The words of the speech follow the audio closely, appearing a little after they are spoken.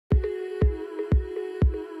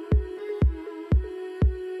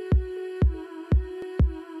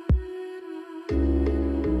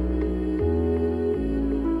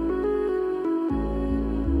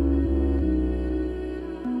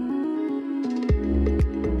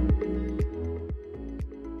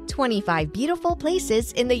25 beautiful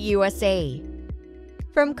places in the USA.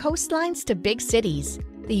 From coastlines to big cities,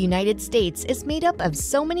 the United States is made up of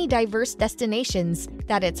so many diverse destinations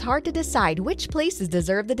that it's hard to decide which places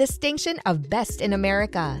deserve the distinction of Best in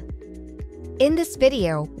America. In this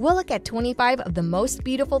video, we'll look at 25 of the most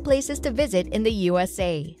beautiful places to visit in the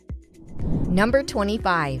USA. Number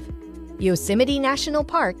 25. Yosemite National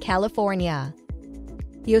Park, California.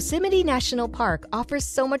 Yosemite National Park offers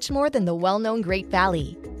so much more than the well-known Great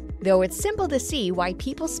Valley, though it's simple to see why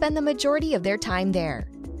people spend the majority of their time there.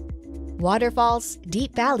 Waterfalls,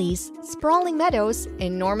 deep valleys, sprawling meadows,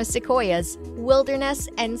 enormous sequoias, wilderness,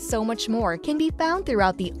 and so much more can be found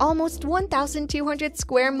throughout the almost 1,200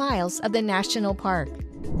 square miles of the national park.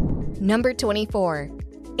 Number 24.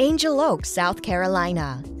 Angel Oak, South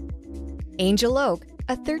Carolina. Angel Oak,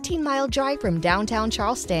 a 13-mile drive from downtown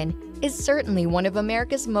Charleston, is certainly one of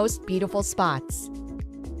America's most beautiful spots.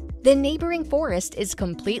 The neighboring forest is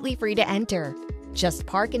completely free to enter. Just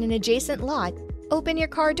park in an adjacent lot, open your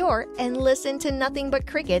car door, and listen to nothing but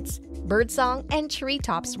crickets, birdsong, and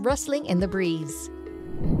treetops rustling in the breeze.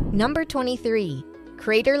 Number 23.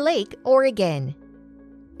 Crater Lake, Oregon.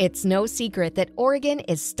 It's no secret that Oregon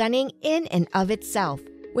is stunning in and of itself,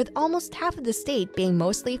 with almost half of the state being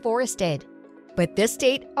mostly forested. But this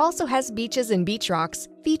state also has beaches and beach rocks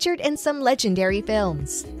featured in some legendary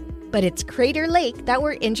films. But it's Crater Lake that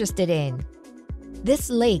we're interested in. This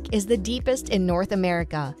lake is the deepest in North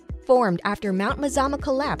America, formed after Mount Mazama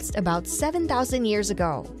collapsed about 7,000 years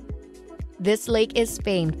ago. This lake is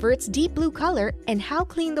famed for its deep blue color and how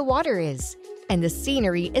clean the water is, and the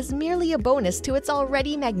scenery is merely a bonus to its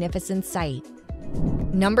already magnificent sight.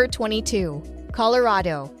 Number 22.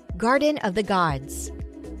 Colorado, Garden of the Gods.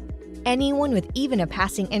 Anyone with even a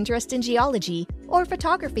passing interest in geology or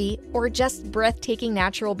photography or just breathtaking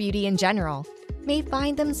natural beauty in general may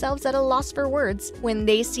find themselves at a loss for words when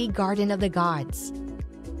they see Garden of the Gods.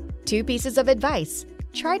 2 pieces of advice.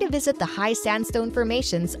 Try to visit the high sandstone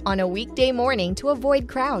formations on a weekday morning to avoid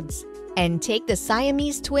crowds, and take the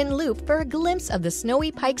Siamese Twin Loop for a glimpse of the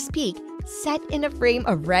snowy Pikes Peak set in a frame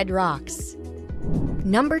of red rocks.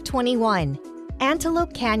 Number 21.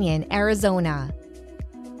 Antelope Canyon, Arizona.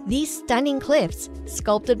 These stunning cliffs,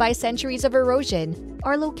 sculpted by centuries of erosion,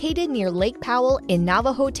 are located near Lake Powell in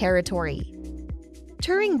Navajo Territory.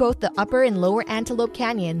 Touring both the upper and lower Antelope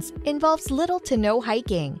Canyons involves little to no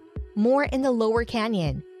hiking, more in the lower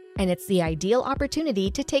canyon, and it's the ideal opportunity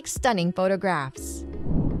to take stunning photographs.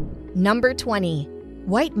 Number 20.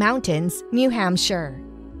 White Mountains, New Hampshire.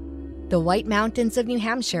 The White Mountains of New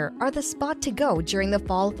Hampshire are the spot to go during the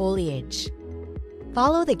fall foliage.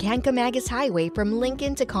 Follow the Kancamagus Highway from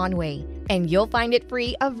Lincoln to Conway, and you'll find it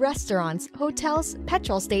free of restaurants, hotels,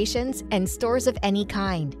 petrol stations, and stores of any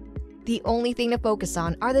kind. The only thing to focus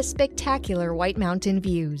on are the spectacular White Mountain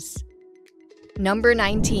views. Number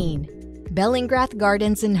 19. Bellingrath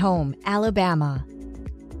Gardens and Home, Alabama.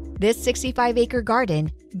 This 65-acre garden,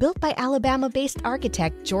 built by Alabama-based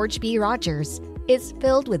architect George B. Rogers, is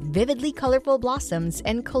filled with vividly colorful blossoms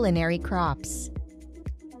and culinary crops.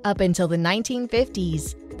 Up until the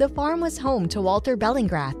 1950s, the farm was home to Walter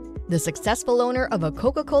Bellingrath, the successful owner of a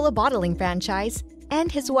Coca-Cola bottling franchise,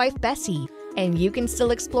 and his wife Bessie, and you can still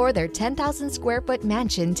explore their 10,000-square-foot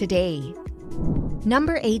mansion today.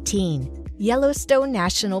 Number 18. Yellowstone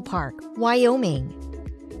National Park, Wyoming.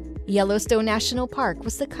 Yellowstone National Park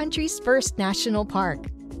was the country's first national park.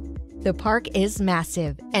 The park is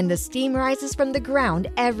massive, and the steam rises from the ground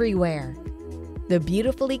everywhere. The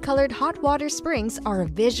beautifully colored hot water springs are a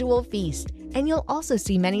visual feast, and you'll also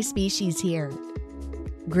see many species here.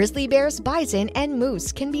 Grizzly bears, bison, and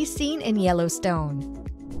moose can be seen in Yellowstone.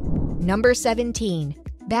 Number 17.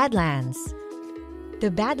 Badlands. The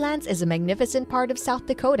Badlands is a magnificent part of South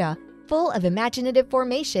Dakota, full of imaginative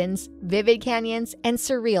formations, vivid canyons, and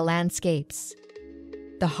surreal landscapes.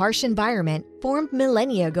 The harsh environment, formed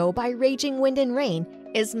millennia ago by raging wind and rain,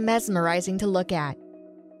 is mesmerizing to look at.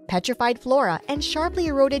 Petrified flora and sharply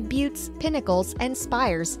eroded buttes, pinnacles, and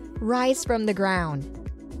spires rise from the ground.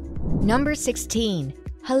 Number 16.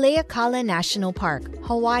 Haleakala National Park,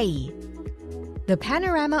 Hawaii. The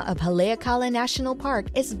panorama of Haleakala National Park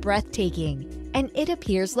is breathtaking, and it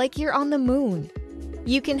appears like you're on the moon.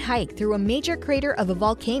 You can hike through a major crater of a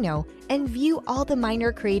volcano and view all the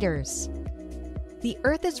minor craters. The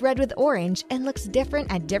earth is red with orange and looks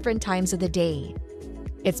different at different times of the day.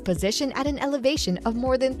 It's positioned at an elevation of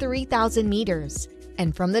more than 3,000 meters,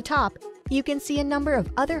 and from the top, you can see a number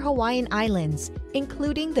of other Hawaiian islands,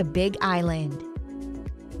 including the Big Island.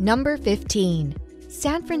 Number 15.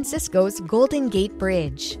 San Francisco's Golden Gate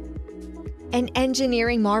Bridge. An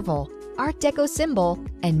engineering marvel, Art Deco symbol,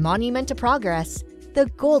 and monument to progress, the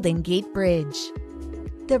Golden Gate Bridge.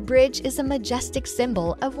 The bridge is a majestic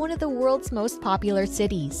symbol of one of the world's most popular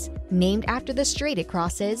cities. Named after the strait it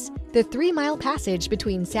crosses, the 3-mile passage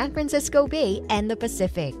between San Francisco Bay and the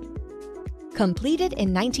Pacific. Completed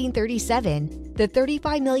in 1937, the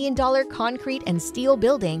 $35 million concrete and steel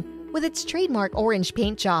building, with its trademark orange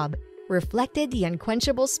paint job, reflected the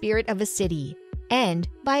unquenchable spirit of a city, and,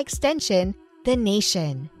 by extension, the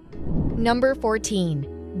nation. Number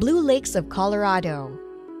 14. Blue Lakes of Colorado.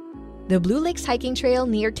 The Blue Lakes hiking trail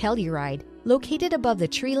near Telluride, located above the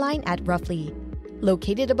tree line at roughly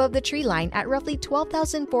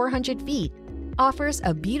 12,400 feet, offers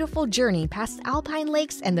a beautiful journey past alpine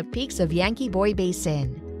lakes and the peaks of Yankee Boy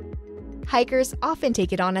Basin. Hikers often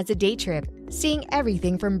take it on as a day trip, seeing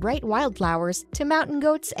everything from bright wildflowers to mountain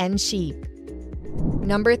goats and sheep.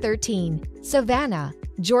 Number 13. Savannah,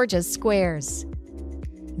 Georgia's Squares.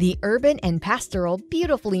 The urban and pastoral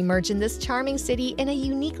beautifully merge in this charming city in a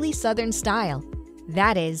uniquely southern style.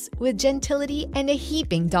 That is, with gentility and a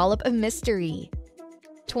heaping dollop of mystery.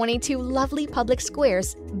 22 lovely public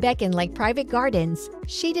squares beckon like private gardens,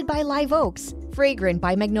 shaded by live oaks, fragrant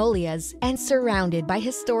by magnolias, and surrounded by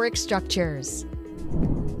historic structures.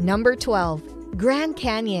 Number 12. Grand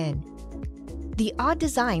Canyon. The odd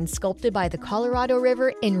design sculpted by the Colorado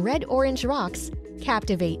River in red-orange rocks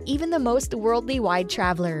captivate even the most worldly-wide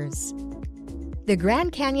travelers. The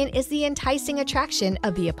Grand Canyon is the enticing attraction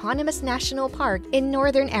of the eponymous national park in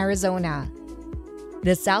northern Arizona.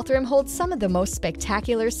 The South Rim holds some of the most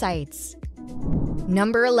spectacular sights.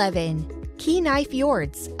 Number 11. Kenai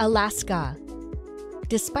Fjords, Alaska.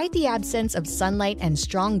 Despite the absence of sunlight and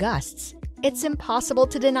strong gusts, it's impossible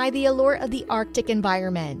to deny the allure of the Arctic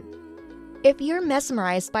environment. If you're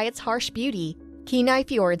mesmerized by its harsh beauty, Kenai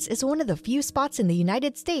Fjords is one of the few spots in the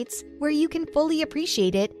United States where you can fully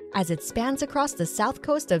appreciate it as it spans across the south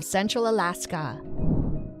coast of central Alaska.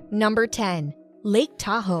 Number 10. Lake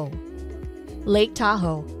Tahoe. Lake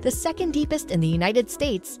Tahoe, the second deepest in the United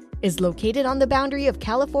States, is located on the boundary of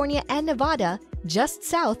California and Nevada, just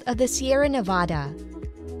south of the Sierra Nevada.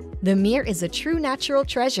 The mere is a true natural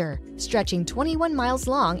treasure, stretching 21 miles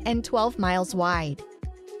long and 12 miles wide.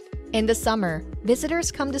 In the summer,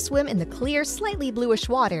 visitors come to swim in the clear, slightly bluish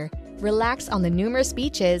water, relax on the numerous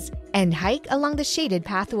beaches, and hike along the shaded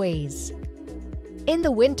pathways. In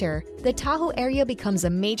the winter, the Tahoe area becomes a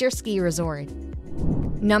major ski resort.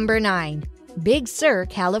 Number 9. Big Sur,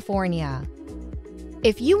 California.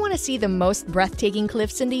 If you want to see the most breathtaking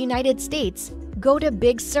cliffs in the United States, go to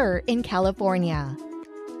Big Sur in California.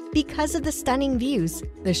 Because of the stunning views,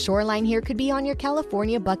 the shoreline here could be on your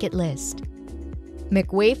California bucket list.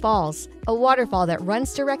 McWay Falls, a waterfall that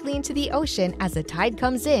runs directly into the ocean as the tide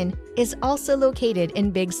comes in, is also located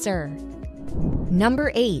in Big Sur.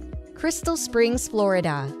 Number 8. Crystal Springs,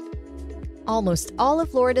 Florida. Almost all of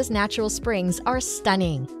Florida's natural springs are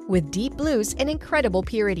stunning, with deep blues and incredible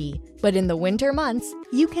purity. But in the winter months,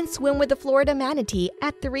 you can swim with the Florida manatee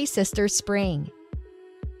at Three Sisters Spring.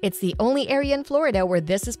 It's the only area in Florida where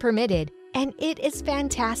this is permitted, and it is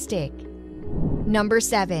fantastic. Number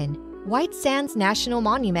 7. White Sands National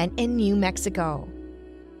Monument in New Mexico.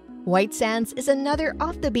 White Sands is another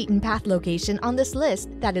off-the-beaten-path location on this list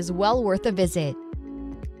that is well worth a visit.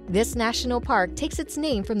 This national park takes its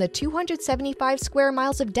name from the 275 square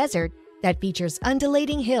miles of desert that features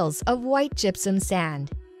undulating hills of white gypsum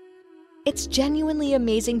sand. It's genuinely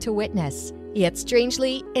amazing to witness, yet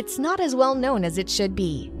strangely, it's not as well known as it should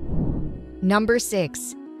be. Number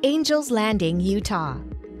 6. Angel's Landing, Utah.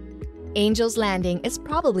 Angel's Landing is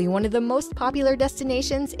probably one of the most popular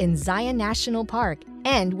destinations in Zion National Park,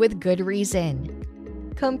 and with good reason.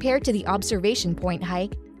 Compared to the Observation Point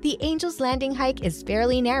hike, the Angel's Landing hike is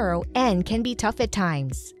fairly narrow and can be tough at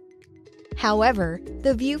times. However,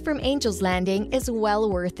 the view from Angel's Landing is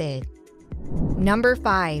well worth it. Number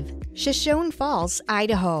 5. Shoshone Falls,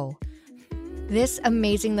 Idaho. This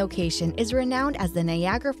amazing location is renowned as the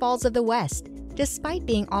Niagara Falls of the West, despite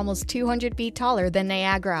being almost 200 feet taller than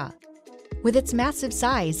Niagara. With its massive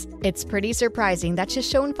size, it's pretty surprising that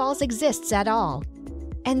Shoshone Falls exists at all.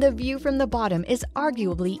 And the view from the bottom is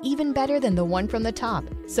arguably even better than the one from the top,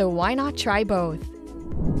 so why not try both?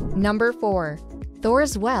 Number 4.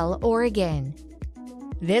 Thor's Well, Oregon.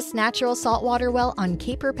 This natural saltwater well on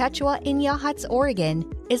Cape Perpetua in Yachats,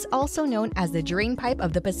 Oregon, is also known as the drain pipe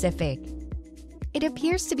of the Pacific. It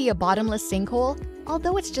appears to be a bottomless sinkhole,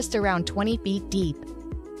 although it's just around 20 feet deep.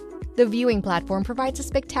 The viewing platform provides a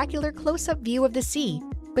spectacular close-up view of the sea,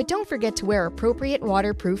 but don't forget to wear appropriate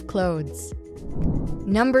waterproof clothes.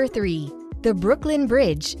 Number 3. The Brooklyn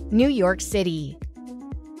Bridge, New York City.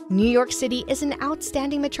 New York City is an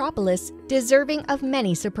outstanding metropolis deserving of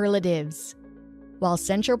many superlatives. While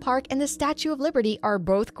Central Park and the Statue of Liberty are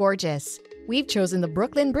both gorgeous, we've chosen the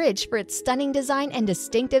Brooklyn Bridge for its stunning design and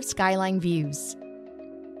distinctive skyline views.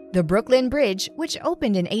 The Brooklyn Bridge, which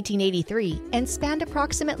opened in 1883 and spanned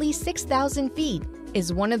approximately 6,000 feet,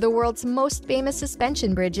 is one of the world's most famous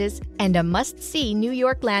suspension bridges and a must-see New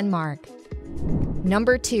York landmark.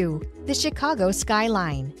 Number 2. The Chicago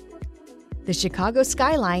Skyline. The Chicago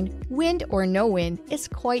skyline, wind or no wind, is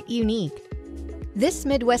quite unique. This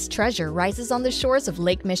Midwest treasure rises on the shores of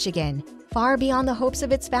Lake Michigan, far beyond the hopes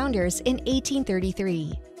of its founders in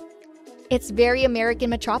 1833. Its very American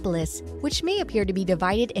metropolis, which may appear to be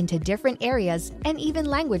divided into different areas and even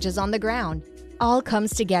languages on the ground, all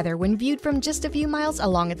comes together when viewed from just a few miles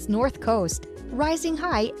along its north coast, rising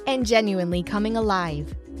high and genuinely coming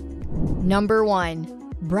alive. Number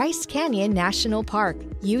 1. Bryce Canyon National Park,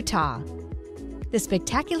 Utah. The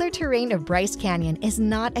spectacular terrain of Bryce Canyon is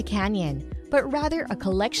not a canyon, but rather a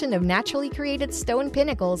collection of naturally created stone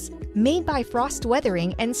pinnacles made by frost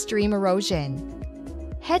weathering and stream erosion.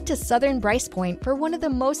 Head to southern Bryce Point for one of the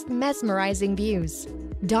most mesmerizing views.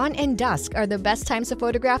 Dawn and dusk are the best times to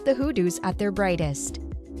photograph the hoodoos at their brightest.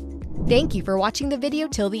 Thank you for watching the video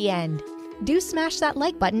till the end. Do smash that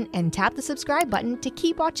like button and tap the subscribe button to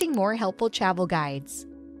keep watching more helpful travel guides.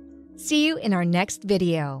 See you in our next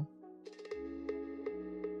video.